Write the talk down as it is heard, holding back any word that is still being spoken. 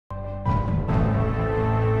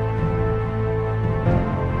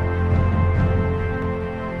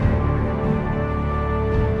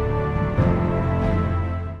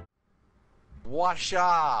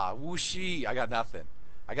Washa, whooshy. I got nothing.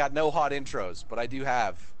 I got no hot intros, but I do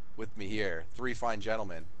have with me here 3 fine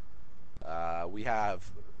gentlemen. We have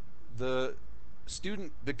the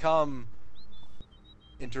student become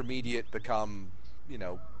intermediate, become, you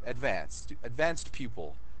know, advanced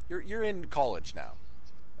pupil. You're in college now.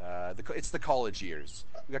 It's the college years.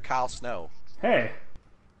 We got Kyle Snow. Hey.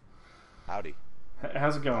 Howdy.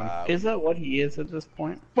 How's it going? Is that what he is at this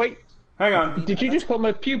point? Wait, Hang on. did you just call him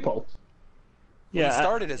a pupil? Yeah, he Yeah,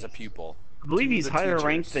 started as a pupil. I believe he's the higher teachers.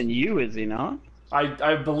 ranked than you, is he not?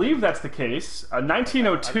 I believe that's the case.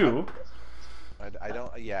 1902. I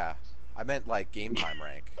don't. Yeah, I meant like game time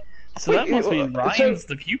rank. So Wait, that must mean so- Ryan's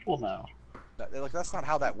the pupil now. Like, that's not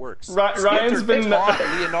how that works. Ryan's Splinter been- taught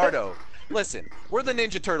Leonardo. Listen, we're the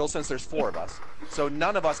Ninja Turtles since there's 4 of us, so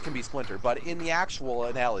none of us can be Splinter. But in the actual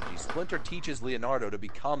analogy, Splinter teaches Leonardo to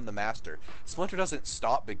become the master. Splinter doesn't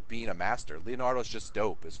stop being a master. Leonardo's just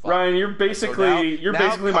dope as fuck. Ryan, you're basically now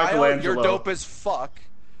Kyle, Michelangelo. You're dope as fuck.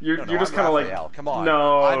 You're No, just I'm kind of Raphael. like Come on.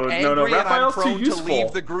 No, I'm angry no. and Raphael's I'm prone too to useful.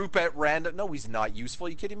 leave the group at random. No, he's not useful. Are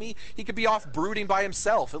you kidding me? He could be off brooding by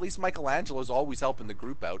himself. At least Michelangelo's always helping the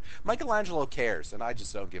group out. Michelangelo cares, and I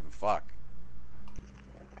just don't give a fuck.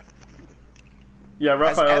 Yeah, As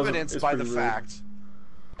Raphael's evidenced is by the pretty rude.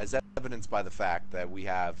 fact that we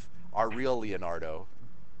have our real Leonardo,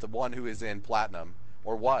 the one who is in platinum,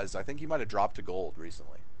 or was. I think he might have dropped to gold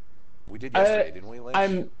recently. We did yesterday, didn't we,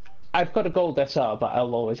 Lynch? I've got a gold SR, but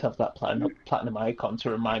I'll always have that platinum icon to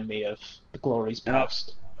remind me of the glories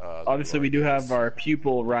past. Obviously, we do have our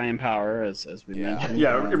pupil Ryan Power, as we Yeah. mentioned.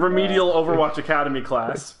 Yeah, remedial Overwatch Academy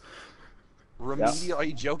class. Remedial? Are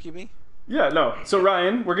you joking me? Yeah, no. So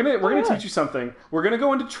Ryan, we're gonna teach you something. We're gonna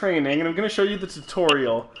go into training, and I'm gonna show you the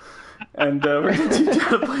tutorial, and we're gonna teach you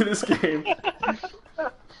how to play this game.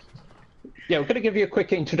 Yeah, we're going to give you a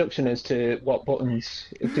quick introduction as to what buttons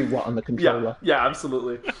do what on the controller. Yeah,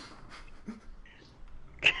 absolutely.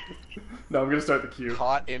 No, I'm gonna start the queue.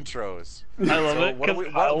 Hot intros. I love So it what are because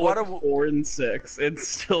we- what are we- 4 and 6. It's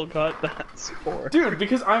still got that score. Dude,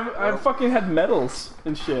 because I've fucking had medals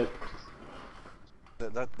and shit.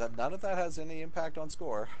 None of that has any impact on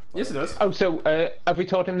score. Yes, it does. Oh, so have we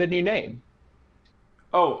taught him the new name?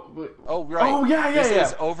 Oh, Oh, right. Oh, yeah. This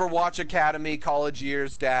is Overwatch Academy College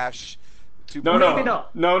Years dash. no. Maybe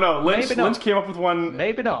not. No. Lynch, Maybe not. Lynch came up with one.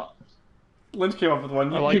 Maybe not. Lynch came up with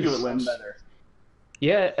one. You, I like you do it, this one Lynch. better.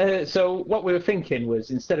 Yeah, so what we were thinking was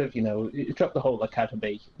instead of, drop the whole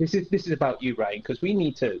academy, this is about you, Ryan, because we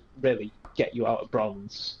need to really get you out of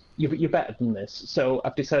bronze. You're better than this. So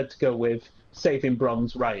I've decided to go with Saving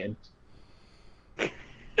Bronze Ryan.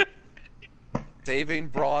 Saving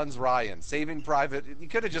Bronze Ryan. Saving Private. We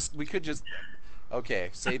could just. Okay,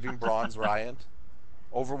 Saving Bronze Ryan.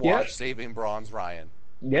 Overwatch. Yep. Saving Bronze Ryan.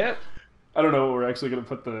 Yep. I don't know what we're actually gonna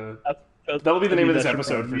put the. That's- That'll be the name of this that's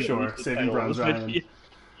episode for probably sure. the Saving title Bronze of the video. Ryan.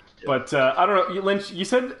 But I don't know, Lynch. You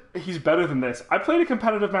said he's better than this. I played a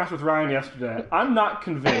competitive match with Ryan yesterday. I'm not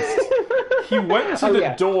convinced. He went to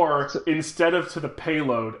the door instead of to the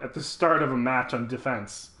payload at the start of a match on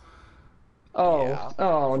defense. Oh, Yeah.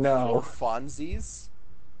 oh no. For funsies.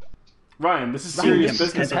 Ryan, this is Ryan, serious this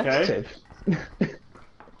is business, okay? competitive.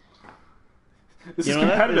 This You is know,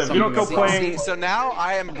 that is competitive. You don't go something playing. So now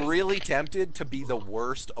I am really tempted to be the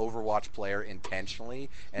worst Overwatch player intentionally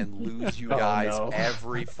and lose you Oh, guys no.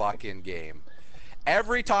 every fucking game.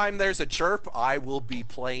 Every time there's a chirp, I will be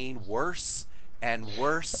playing worse and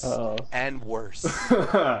worse Uh-oh. and worse.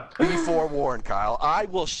 Be forewarned, Kyle. I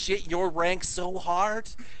will shit your rank so hard.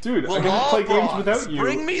 Dude, We'll I can just all play games bronze. without you.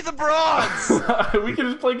 Bring me the bronze. We can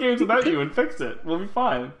just play games without you and fix it. We'll be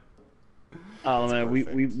fine. Oh man,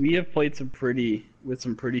 perfect. we have played some pretty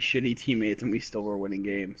shitty teammates and we still were winning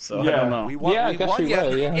games. So Yeah. I don't know. We won. Yeah, I we guess won. we Yeah.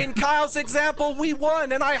 were, yeah. In Kyle's example, we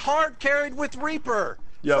won, and I hard carried with Reaper.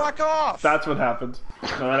 Yep. Fuck off. That's what happened. No,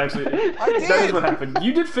 that actually. I did. That is what happened.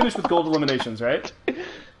 You did finish with gold eliminations, right?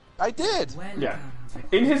 I did. Yeah.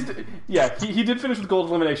 In his, he did finish with gold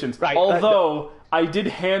eliminations. Right, Although I did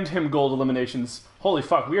hand him gold eliminations. Holy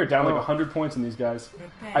fuck, we are down like 100 points in these guys.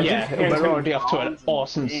 I did Yeah, hand we're him. already off to an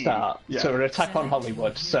awesome start. Yeah. So we're Attack on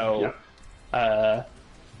Hollywood. So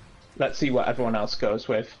let's see what everyone else goes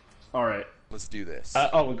with. All right. Let's do this.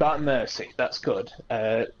 We got Mercy. That's good.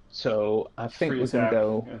 So I think Free we're gonna attack.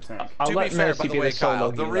 go. Attack. I'll to let be fair, Mercy by the be way, the solo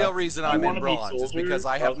Kyle, the hero. real reason I'm in wanna be bronze is soldier? because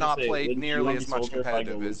I I have was not gonna say, played Lynch, you nearly wanna as be much soldier if I go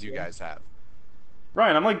competitive as you with guys have.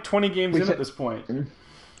 Ryan, I'm like 20 games in said- at this point.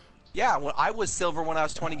 Yeah, well, I was silver when I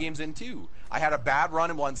was 20 games in too. I had a bad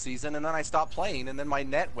run in one season, and then I stopped playing, and then my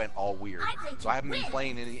net went all weird. So I haven't been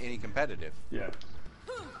playing any competitive. Yeah.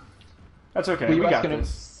 That's okay. Were you We got asking him-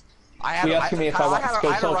 this. I had, Were you asking me if I want to go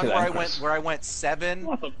I had a run soldier where then, where I went 7,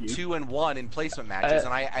 Well, fuck you. 2, and 1 in placement matches,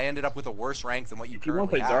 and I ended up with a worse rank than what you If you wanna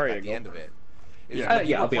currently play have Zarya, at the go end of for it.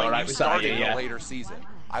 Yeah, I'll be alright You with started Zarya, in yeah. a later season.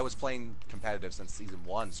 I was playing competitive since season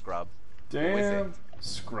 1, scrub. Damn.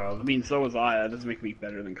 Scrub. I mean, so was I. That doesn't make me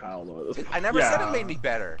better than Kyle, though. I never Yeah. said it made me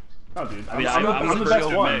better. Oh, dude. I mean, I'm the best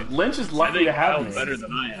first one. admit. Lynch is I lucky think to have Kyle's me. better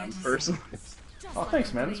than I am, personally. Oh,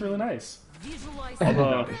 thanks, man. That's really nice.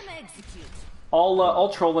 Although, All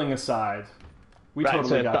trolling aside, we Right, so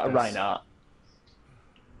totally they've got got a this. Reinhardt.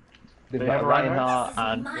 They've They got have a a Reinhardt?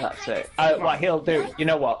 Reinhardt, and that's it. What he'll do, you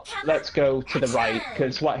know what? Let's go to the right,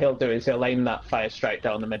 because what he'll do is he'll aim that fire strike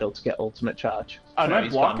down the middle to get ultimate charge. Oh, Can no, I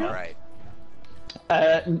he's block gone it? now. Right.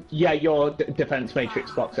 Yeah, your defense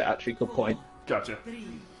matrix blocks it, actually. Good point. Gotcha. 3,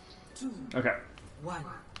 2, Okay. 1.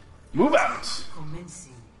 Move out!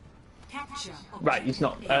 Commencing. Capture. Right, he's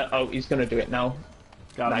not. Oh, he's going to do it now.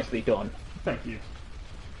 Got it. Nicely done. Thank you.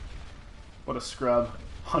 What a scrub.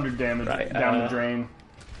 100 damage Right, down the drain.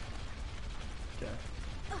 Okay.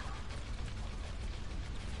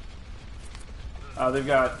 They've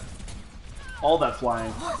got all that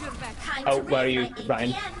flying. Oh, where are you,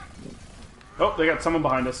 Ryan? Oh, they got someone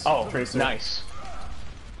behind us. Oh, Tracer. nice.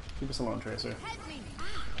 Leave us alone, Tracer.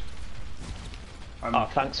 Oh,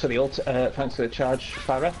 thanks for the thanks for the charge,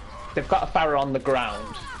 Farah. They've got a Farah on the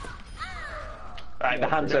ground. Right, the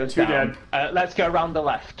Hanzo's two down. dead. Let's go around the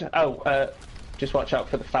left. Oh, just watch out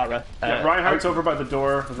for the Farah. Yeah, Reinhardt's over by the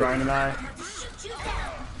door with Ryan and I.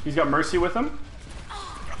 He's got Mercy with him.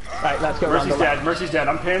 Right, let's go around Mercy's the dead. left. Mercy's dead.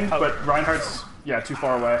 I'm pinned, but Reinhardt's, too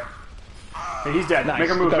far away. Hey, he's dead. Nice. Make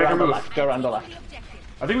a move, Go make a around the move. left. Go around the left.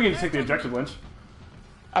 I think we can take the objective, Lynch.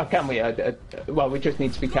 Oh, can we? Well, we just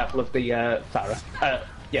need to be careful of the Farah.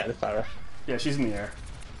 Yeah, the Farah. Yeah, she's in the air.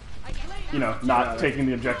 You know, not taking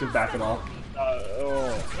the objective back at all.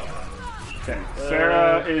 Okay,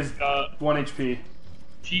 Farah is 1 HP.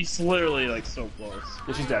 she's literally like so close.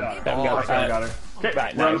 Yeah, she's dead. There we go. I finally got her. Okay,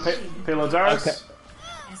 Right, we're on nice. the payload's ours.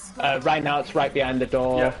 Okay. Right now, it's right behind the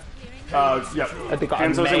door. Yep. They got a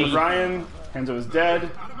Hanzo's in with maid. Ryan. Hanzo is dead.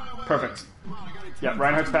 Perfect. Yeah,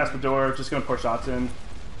 Reinhardt's past the door. Just gonna pour shots in.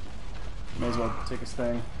 May as well take his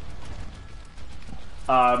thing.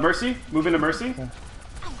 Mercy, move into Mercy.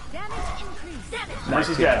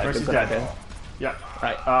 Mercy's dead. Mercy's good dead. idea. Yeah.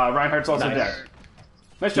 Right. Reinhardt's also Nice. dead.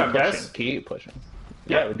 Nice job, guys. Keep pushing.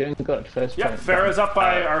 Yeah. Yeah, we're doing good. First Yeah, point. Farah's up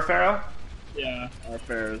by our Farah. Yeah, our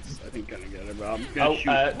fair is, I think, gonna get her, but I'm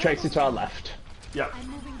gonna shoot. Tracy to our left. Yeah.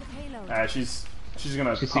 She's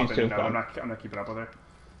gonna She pop seems in. to No, have I'm gone. not keeping up with her.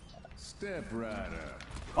 Step Rider.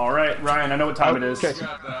 All right, Ryan. I know what time it is. Tracy.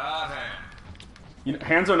 Got the hot hand. You know,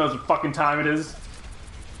 Hanzo knows what fucking time it is.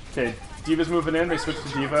 Okay, Diva's moving in. They switched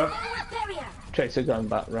to Diva. Tracy going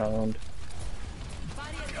back round.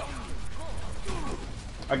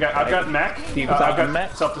 I've got mech. Diva's I've out got on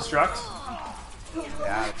mech. self-destruct.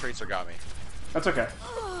 Yeah, the Tracer got me. That's okay.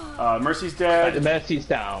 Mercy's The dead. Mercy's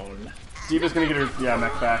down. Diva's gonna get her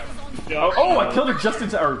mech back. Oh, I killed her just in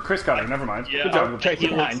time. Or Chris got her. Never mind. Yeah. Good job. Tracy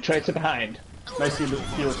behind. Tracy behind. Nice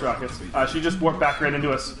Helix rockets. She just warped back right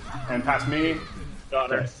into us and past me.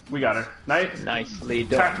 Got her. Okay, we got her. Nice. Nicely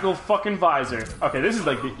done. Tactical fucking visor. Okay, this is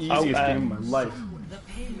like the easiest game of my life. The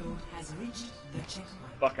payload has reached the checkpoint.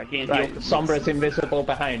 Fuck, I can't Right, heal. Sombra's invisible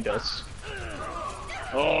behind us.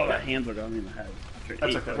 Oh, that handler got me in the head.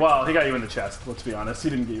 That's okay. Well, he got you in the chest. Let's be honest. He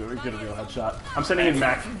didn't get a real headshot. I'm sending in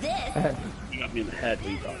mech. He got me in the head. What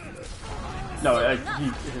are you talking about? No,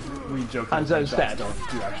 we joke that Hanzo's headshots dead. don't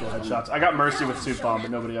do actual headshots. I got Mercy with suit bomb,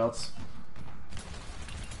 but nobody else.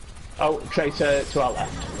 Oh, Tracer to our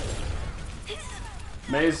left.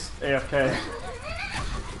 Maze AFK.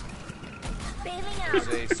 There's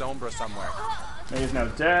a Sombra somewhere. Maze now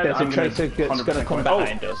dead. There's I'm a Tracer that's 100% going to come win.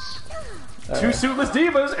 behind us. Two suitless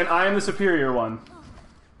divas, and I am the superior one.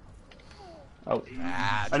 Oh,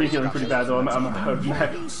 Ah, I need healing pretty bad though. I'm a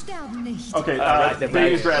mech. Okay, right,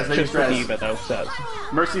 they use res. They use just the res. Diva though, so.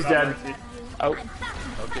 Mercy's dead. Oh,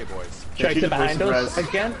 okay, boys. Yeah, she Tracer just behind wasted us res.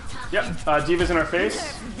 again. Yep. Diva's in our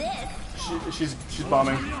face. She's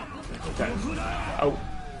bombing. Okay. Oh,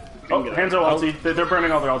 Oh, Hanzo ulti. They're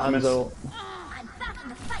burning all their ultimates. Hanzo.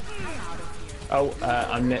 Oh,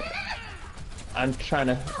 I'm trying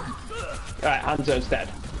to. Alright, Hanzo's dead.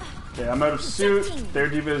 Okay, I'm out of suit. Their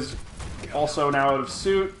diva is also now out of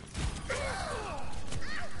suit.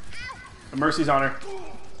 Mercy's on her.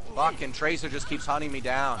 Fucking Tracer just keeps hunting me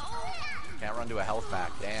down. Can't run to a health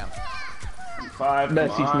pack. Damn. 5. come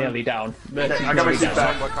Mercy's on. nearly down. Okay, I got my suit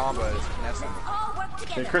back. Sombra combo is nesting me.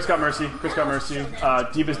 Okay, Chris got Mercy. Chris got Mercy.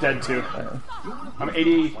 Diva's dead too. I'm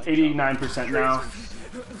 89% now. Who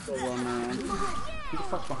the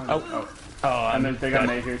fuck's behind me? Oh. Oh, And then they got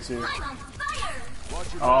May here too.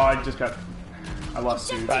 Oh, I lost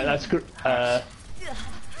suit. Right, that's good.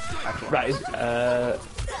 Right,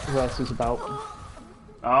 who else is about?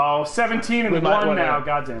 Oh, 17 and 1 now.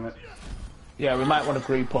 God damn it. Yeah, we might want to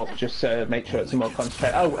group up just to make sure it's more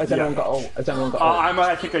concentrated. Oh, has anyone got ult? Has anyone got ult?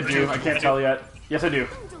 I think I do. I can't tell yet. Yes, I do.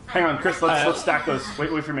 Hang on, Chris. Let's stack those.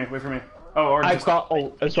 Wait for me. Oh, or I've just, got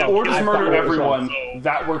ult as well. or just I've murder got ult as well. everyone.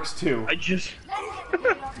 That works too. I just.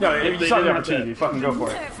 No, you saw the opportunity. Fucking go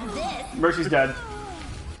for it. Mercy's dead.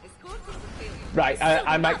 Right,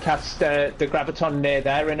 I might cast the graviton near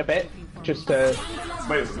there in a bit. Just to.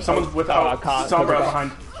 Wait, someone's with. I can't. Sombra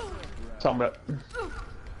behind. Sombra.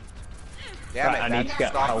 Damn Right, I need to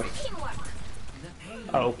get help.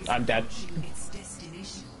 Oh, I'm dead.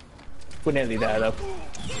 We're nearly there though.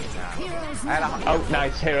 Oh,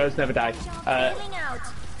 nice. Heroes never die.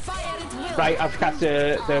 Right, I've cast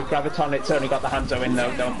the graviton. It's only got the Hanzo in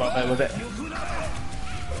though. Don't bother with it.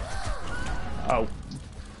 Oh.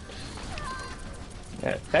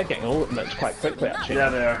 Yeah, they're getting ultimates quite quickly actually. Yeah,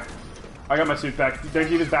 they are. I got my suit back. Their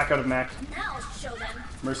Diva's back out of mech.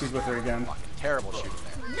 Mercy's with her again. Terrible shooting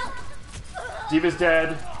there. Diva's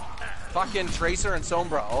dead. Fucking Tracer and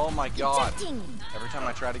Sombra. Oh my god. Every time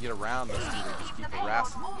I try to get around this, they just keep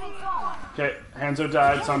harassing. Okay, Hanzo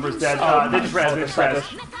died. Sombra's dead. They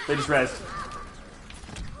just rezzed.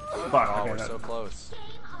 Fuck. Oh, Okay, we're so close.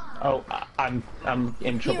 Oh, I'm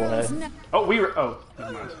in trouble here. Oh,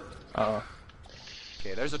 never mind. Oh,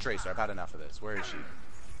 Okay, there's a Tracer. I've had enough of this. Where is she?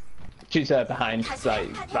 she's behind,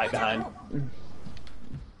 right behind.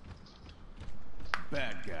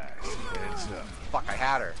 Bad guys. Heads up. Fuck, I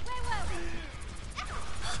had her.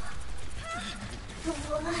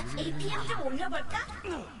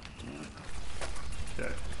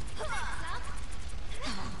 Okay.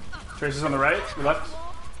 Tracer's on the right. Your left.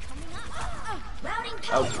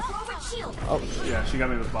 Oh, Yeah, she got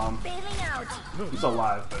me with a bomb. I'm still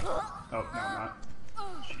alive, but oh no, I'm not.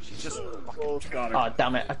 She's just oh,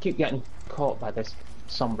 damn it! I keep getting caught by this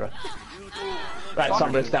Sombra. Right,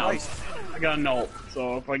 Sombra's down. I got an ult,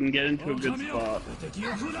 so if I can get into a good spot.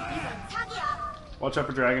 Watch out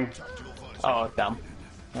for dragon. Oh, damn.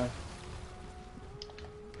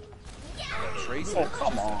 Tracer. Oh,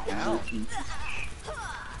 come on.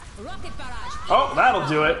 Oh, that'll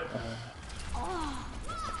do it.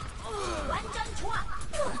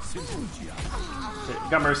 Okay,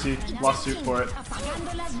 got Mercy. Lost suit for it.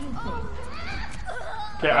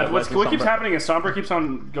 Okay, what keeps happening is Sombra keeps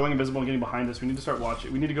on going invisible and getting behind us. We need to start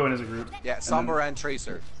watching. We need to go in as a group. Yeah, Sombra and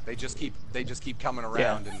Tracer. They just keep coming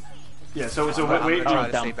around and. Yeah. So I'm wait. gonna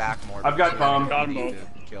try to stay back more. I've got bomb. Got We them need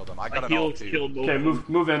both. to kill them. I got I an ult too. killed both. Okay,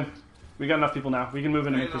 move in. We got enough people now. We can move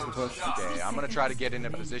in and make this the push. Okay, I'm gonna try to get in a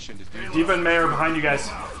position to do. Diva and May are behind you guys.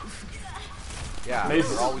 Yeah, May's-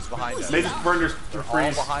 they're always behind us. May just burn your All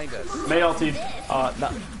freeze. behind us. May ulti. No.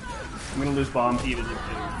 I'm gonna lose bomb.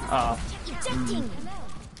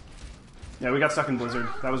 Yeah, we got stuck in Blizzard.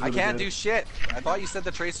 That was I really can't good. do shit. I thought you said the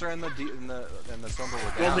Tracer and the Sombra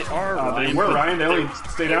were Well, down. they are. They Ryan, were but Ryan. They only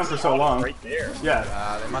stay down for so long. right there.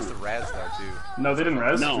 Yeah. They must have rezzed though too. No, they didn't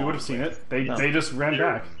res. No. We would have seen it. They just ran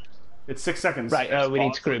back. It's 6 seconds. Right, we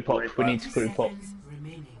need to group up. We need to group up.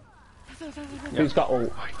 remaining. Who's got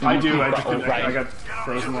ult? I do. You've I got just ult, I Ryan. got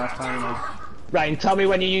frozen last time. Ryan, tell me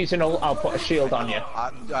when you're using ult. I'll put a shield on you.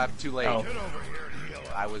 I'm too late. Oh.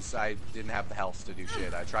 I didn't have the health to do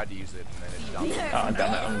shit. I tried to use it and then it dumped. Oh,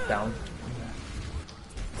 damn it, I'm down.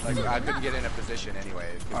 Like I couldn't get in a position anyway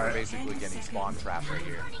because we're basically getting spawn trapped right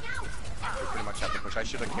here. We pretty much have to push. I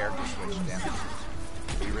should have character switched. Damn it.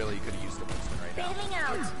 We really could have used the Winston right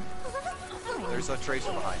now. There's a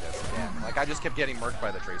Tracer behind us. Damn. Like I just kept getting murked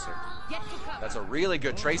by the Tracer. That's a really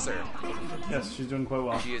good Tracer. Yes, she's doing quite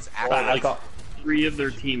well. She is I actually. got. 3 of their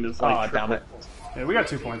team is Oh, like damn it. Yeah, we got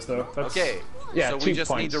 2 points though. That's, Okay. Yeah, so we 2 just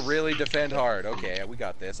points. need to really defend hard. Okay, we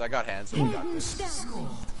got this. I got hands, so we got this.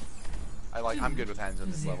 I'm good with hands at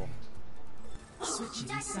this level. Switching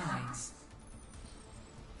sides.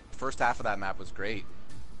 First half of that map was great.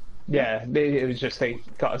 Yeah, it was just they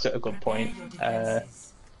got us at a good point.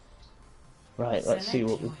 Right, let's see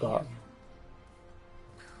what we've got.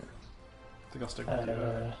 I think I'll stick with you.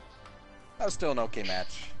 That was still an okay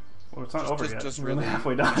match. Well, it's not over yet. Just We're really only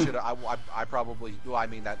halfway we done. should- I probably. Well, I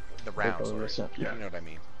mean that the round. Sorry. Yeah. You know what I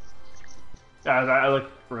mean. Yeah, I like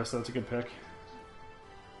Marissa. That's a good pick.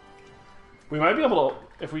 We might be able to,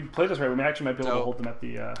 if we play this right, we actually might be able to So- hold them at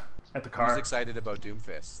the Who's car. excited about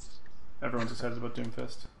Doomfist? Everyone's excited about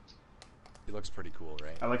Doomfist. He looks pretty cool,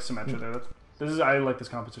 right? I like Symmetra there. I like this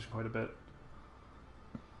competition quite a bit.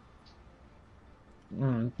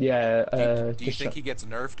 Yeah. Do you think he gets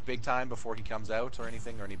nerfed big time before he comes out, or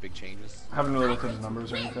anything, or any big changes? I haven't really looked at his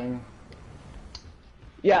numbers or anything.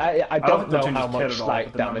 Yeah, I don't think know they'll how change his kit much at all, like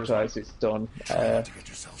but the numbers damage-wise it's done.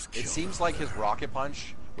 It seems like his rocket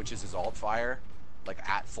punch, which is his alt fire, like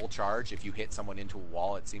at full charge, if you hit someone into a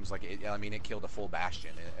wall, it seems like it. I mean, it killed a full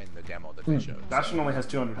Bastion in the demo that they showed. Bastion only has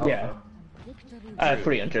 200 health. Yeah. Though.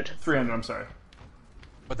 300. 300. I'm sorry.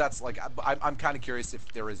 But that's like, I'm kind of curious if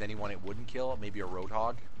there is anyone it wouldn't kill. Maybe a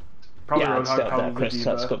Roadhog. Probably Yeah, I'd Roadhog. stay up there, Probably Chris.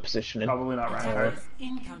 That's D.Va. good positioning. Probably not Reinhardt.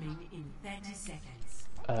 Incoming in 30 seconds.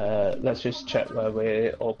 Let's just check where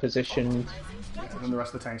we're all positioned. Yeah, and then the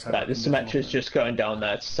rest of the tanks have. Right, the Symmetra's just going down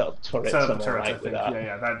there to set up turrets. set up I'm the turrets. I alright with think. that.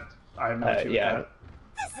 Yeah. That I have no issue yeah. with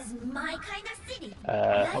This is my kind of city.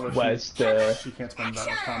 Although Where's the... that. She can't spend that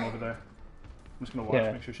much time over there. I'm just gonna watch,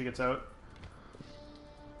 Yeah. make sure she gets out.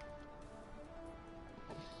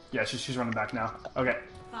 Yeah, she's running back now. Okay.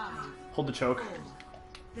 5, Hold the choke.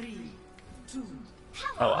 4, 3, 2.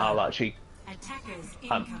 Oh, I'll actually... Attackers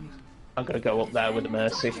I'm incoming. going to go up there with the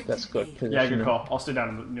Mercy. That's good position. Yeah, good call. I'll stay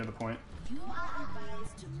down near the point.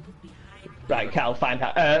 Right, Cal, find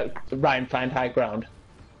Ryan, find high ground.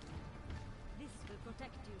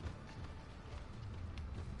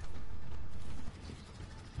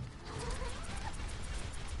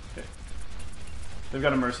 Okay. They've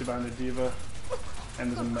got a Mercy behind their D.Va. And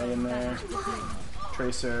there's a Mei in there.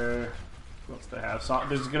 Tracer. What else do they have?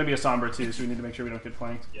 There's going to be a Sombra too, so we need to make sure we don't get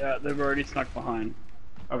flanked. Yeah, they've already snuck behind.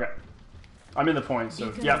 Okay. I'm in the point,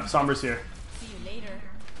 so yeah, Sombra's here. See you later.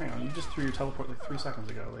 Hang on, you just threw your teleport like 3 seconds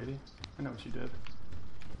ago, lady. I know what you did.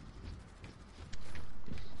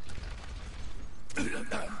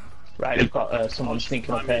 Right, I've got someone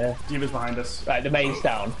sneaking up here. D.Va's behind us. Right, the Mei's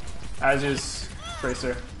down. As is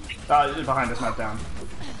Tracer. Behind us, not down.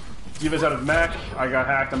 D.Va's out of mech. I got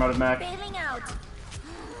hacked, I'm out of mech. Bailing out.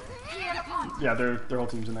 Yeah, their whole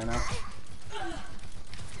team's in there now.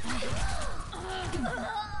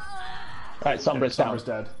 Right, Sombra's down. Sombra's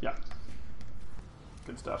dead. Yeah.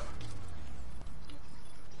 Good stuff.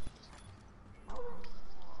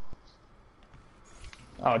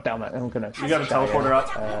 Oh, damn it, I'm gonna... We got a teleporter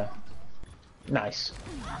up. Nice.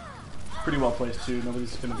 Pretty well placed too.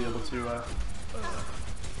 Nobody's gonna be able to.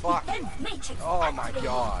 Fuck. Oh my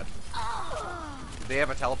god. Do they have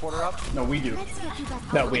a teleporter up? No, we do.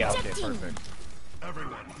 No, we are. Okay, perfect.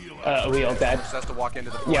 Are we all dead? Just has to walk into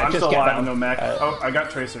the Yeah, I'm just still get alive down. and no mech. Oh, I got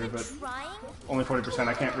Tracer, but Trying? only 40%.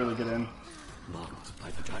 I can't really get in.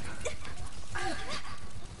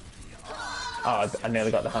 Oh, I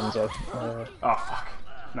nearly got the hands up. Oh fuck.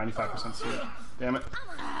 95% suit. Damn it.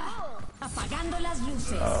 Apagando las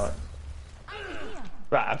luces.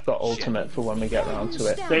 Right, I've got ultimate for when we get around to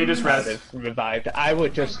it. They just res. They've revived. I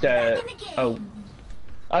would just, oh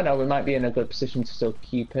no, we might be in a good position to still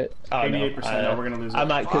keep it. Oh, no, 88%. No, we're gonna lose it. I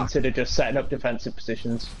might consider just setting up defensive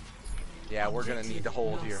positions. Yeah, we're gonna need to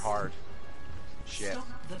hold here hard. Shit. Stop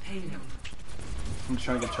the payload. I'm just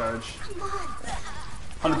trying to get charged.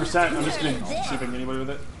 100%. I'm just gonna see if I can get anybody with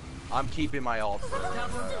it. I'm keeping my ult for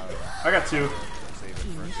I got 2. save it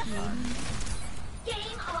for a good time. Game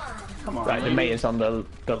on. Come on. Right, the Mei is on the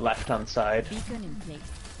left-hand side. Beacon in place.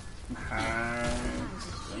 Nice.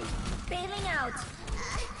 Bailing out.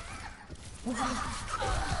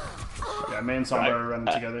 Yeah, Mei and Sombra are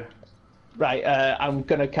running together. Right, I'm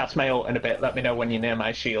gonna cast my ult in a bit. Let me know when you're near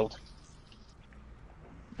my shield.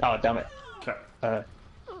 Oh, damn it. Okay.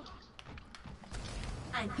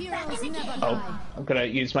 I'm back in the game. Oh, I'm gonna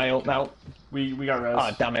use my ult now. We got res.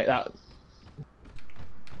 Oh, damn it, that...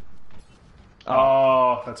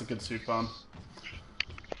 Oh, that's a good suit bomb.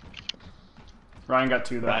 Ryan got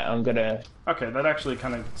 2 though. Right, I'm gonna... Okay, that actually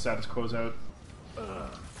kind of status quo's out.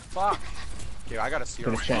 Fuck. Okay, I got a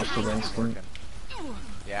serum. Gonna change to Winston.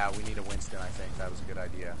 Yeah, we need a Winston, I think. That was a good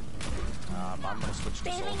idea. I'm gonna switch to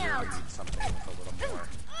Bailing soldier. out. We need something with a little more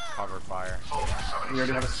cover fire. We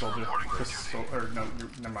already have a soldier. Or no,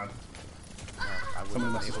 never mind. I wouldn't Someone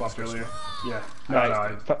have must have been able swapped to switch earlier. Yeah. No,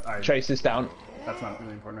 Right, no, I Trace is down. that's not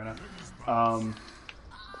really important right now.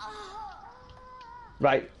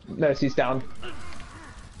 Right, Mercy's down.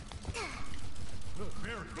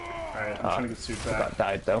 Alright, I'm trying to get suit back. That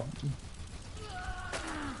died though.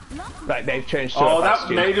 Right, they've changed to Oh, a that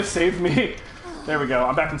Bastion. May just saved me. There we go.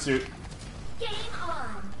 I'm back in suit. Game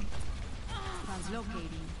on.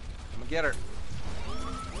 Translocating. I'm gonna get her.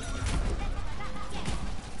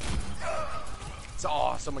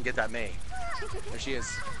 Oh, someone get that May. There she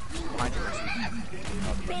is. Behind you, Mercy.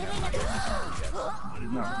 Bailing out.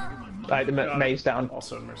 No. Right, the May's down.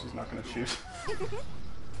 Also, Mercy's not going to shoot.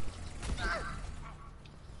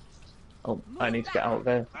 Oh, I need to get out of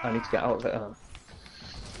there. I need to get out of it. Oh.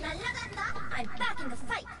 La, la, la, la. I'm back in the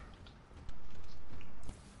fight.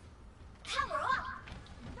 Power up.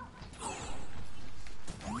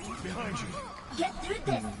 Behind you. Get through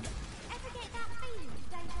this.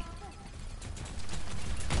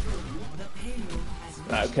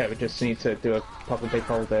 Right, okay, we just need to do a proper big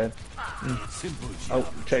hold there. Simple.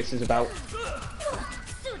 Oh, Chase is about.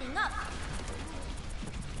 Suiting up.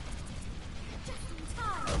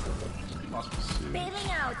 Lost my suit.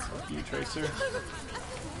 Bailing out. You, Tracer.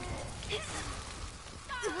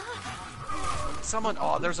 Someone.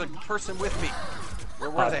 Oh, there's a person with me. Where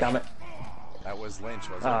were they? Damn it. That was Lynch,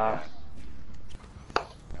 wasn't it?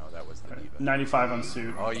 No, that was the diva. 95 on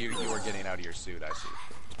suit. Oh, you were getting out of your suit. I see.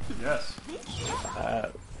 Yes.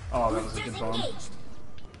 Oh, that was a Boosters good bomb. engaged.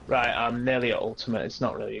 Right, I'm nearly at ultimate. It's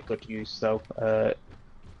not really a good use though.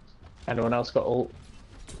 Anyone else got ult?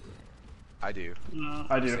 I do.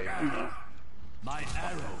 I do. My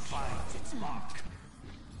arrow finds its mark.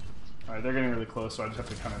 Alright, they're getting really close, so I just have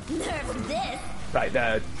to kind of... Nerf this. Right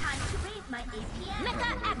there. Time to raise my APM.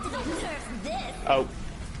 Mecha activate. Nerf this. Oh,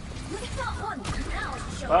 Got one. Now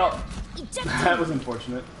show Well, them. Eject. that was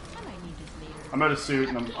unfortunate. I might need this later. I'm out of suit,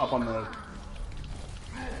 and I'm up on the...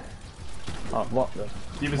 oh, what the?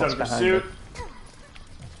 Diva's What's out of her behind suit.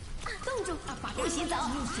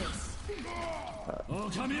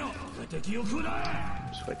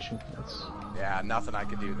 I'm switching. That's... Yeah, nothing I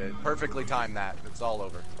can do. That perfectly timed that. It's all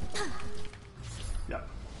over. Yeah.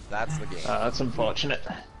 That's the game. that's unfortunate.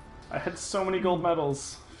 I had so many gold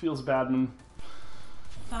medals. Feels bad, man.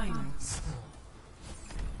 Final score.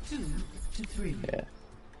 2-3. Yeah.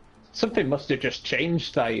 Something must have just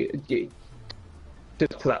changed to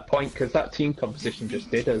that point, because that team composition just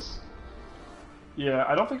did us. Yeah,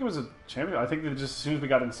 I don't think it was a champion. I think that just as soon as we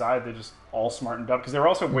got inside, they just all smartened up because they were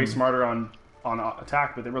also way smarter on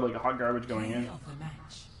attack, but they were like hot garbage going in. Of the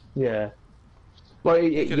match. Yeah. Well,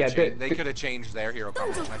 They could have changed their hero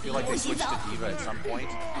composition. I feel like they switched to diva at some point,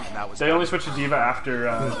 and that was. They only switched to diva after.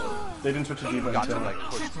 They didn't switch to diva got to until. like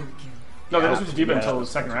push. Triple kill. No, they didn't switch to diva until the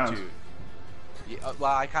second round. Yeah,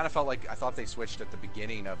 well, I kind of felt like I thought they switched at the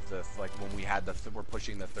beginning of the when we had we're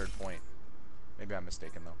pushing the third point. Maybe I'm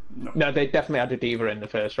mistaken though. No, they definitely had a diva in the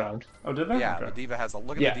first round. Oh, did they? Yeah, Okay. the diva has a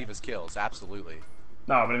look at Yeah. the diva's kills. Absolutely.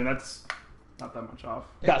 No, but I mean that's not that much off.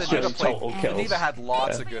 That's the diva just played, total The kills. diva had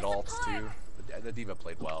lots of good ults too. The diva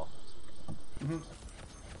played well.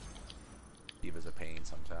 Diva's a pain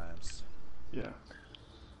sometimes. Yeah.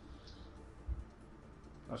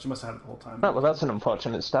 Oh, she must have had it the whole time. Right, well, that's an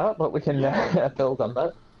unfortunate start, but we can build on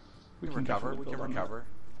that. We can recover. definitely We can build on that. recover.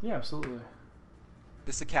 Yeah, absolutely.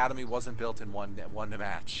 This academy wasn't built in one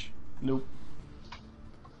match. Nope.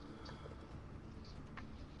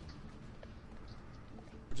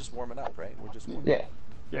 We're just warming up, right? We're just warming Yeah.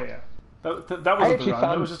 Yeah. That wasn't the actually run. That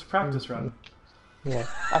found- was just a practice run. Yeah.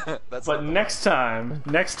 up. That's But not the-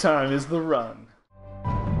 next time is the run.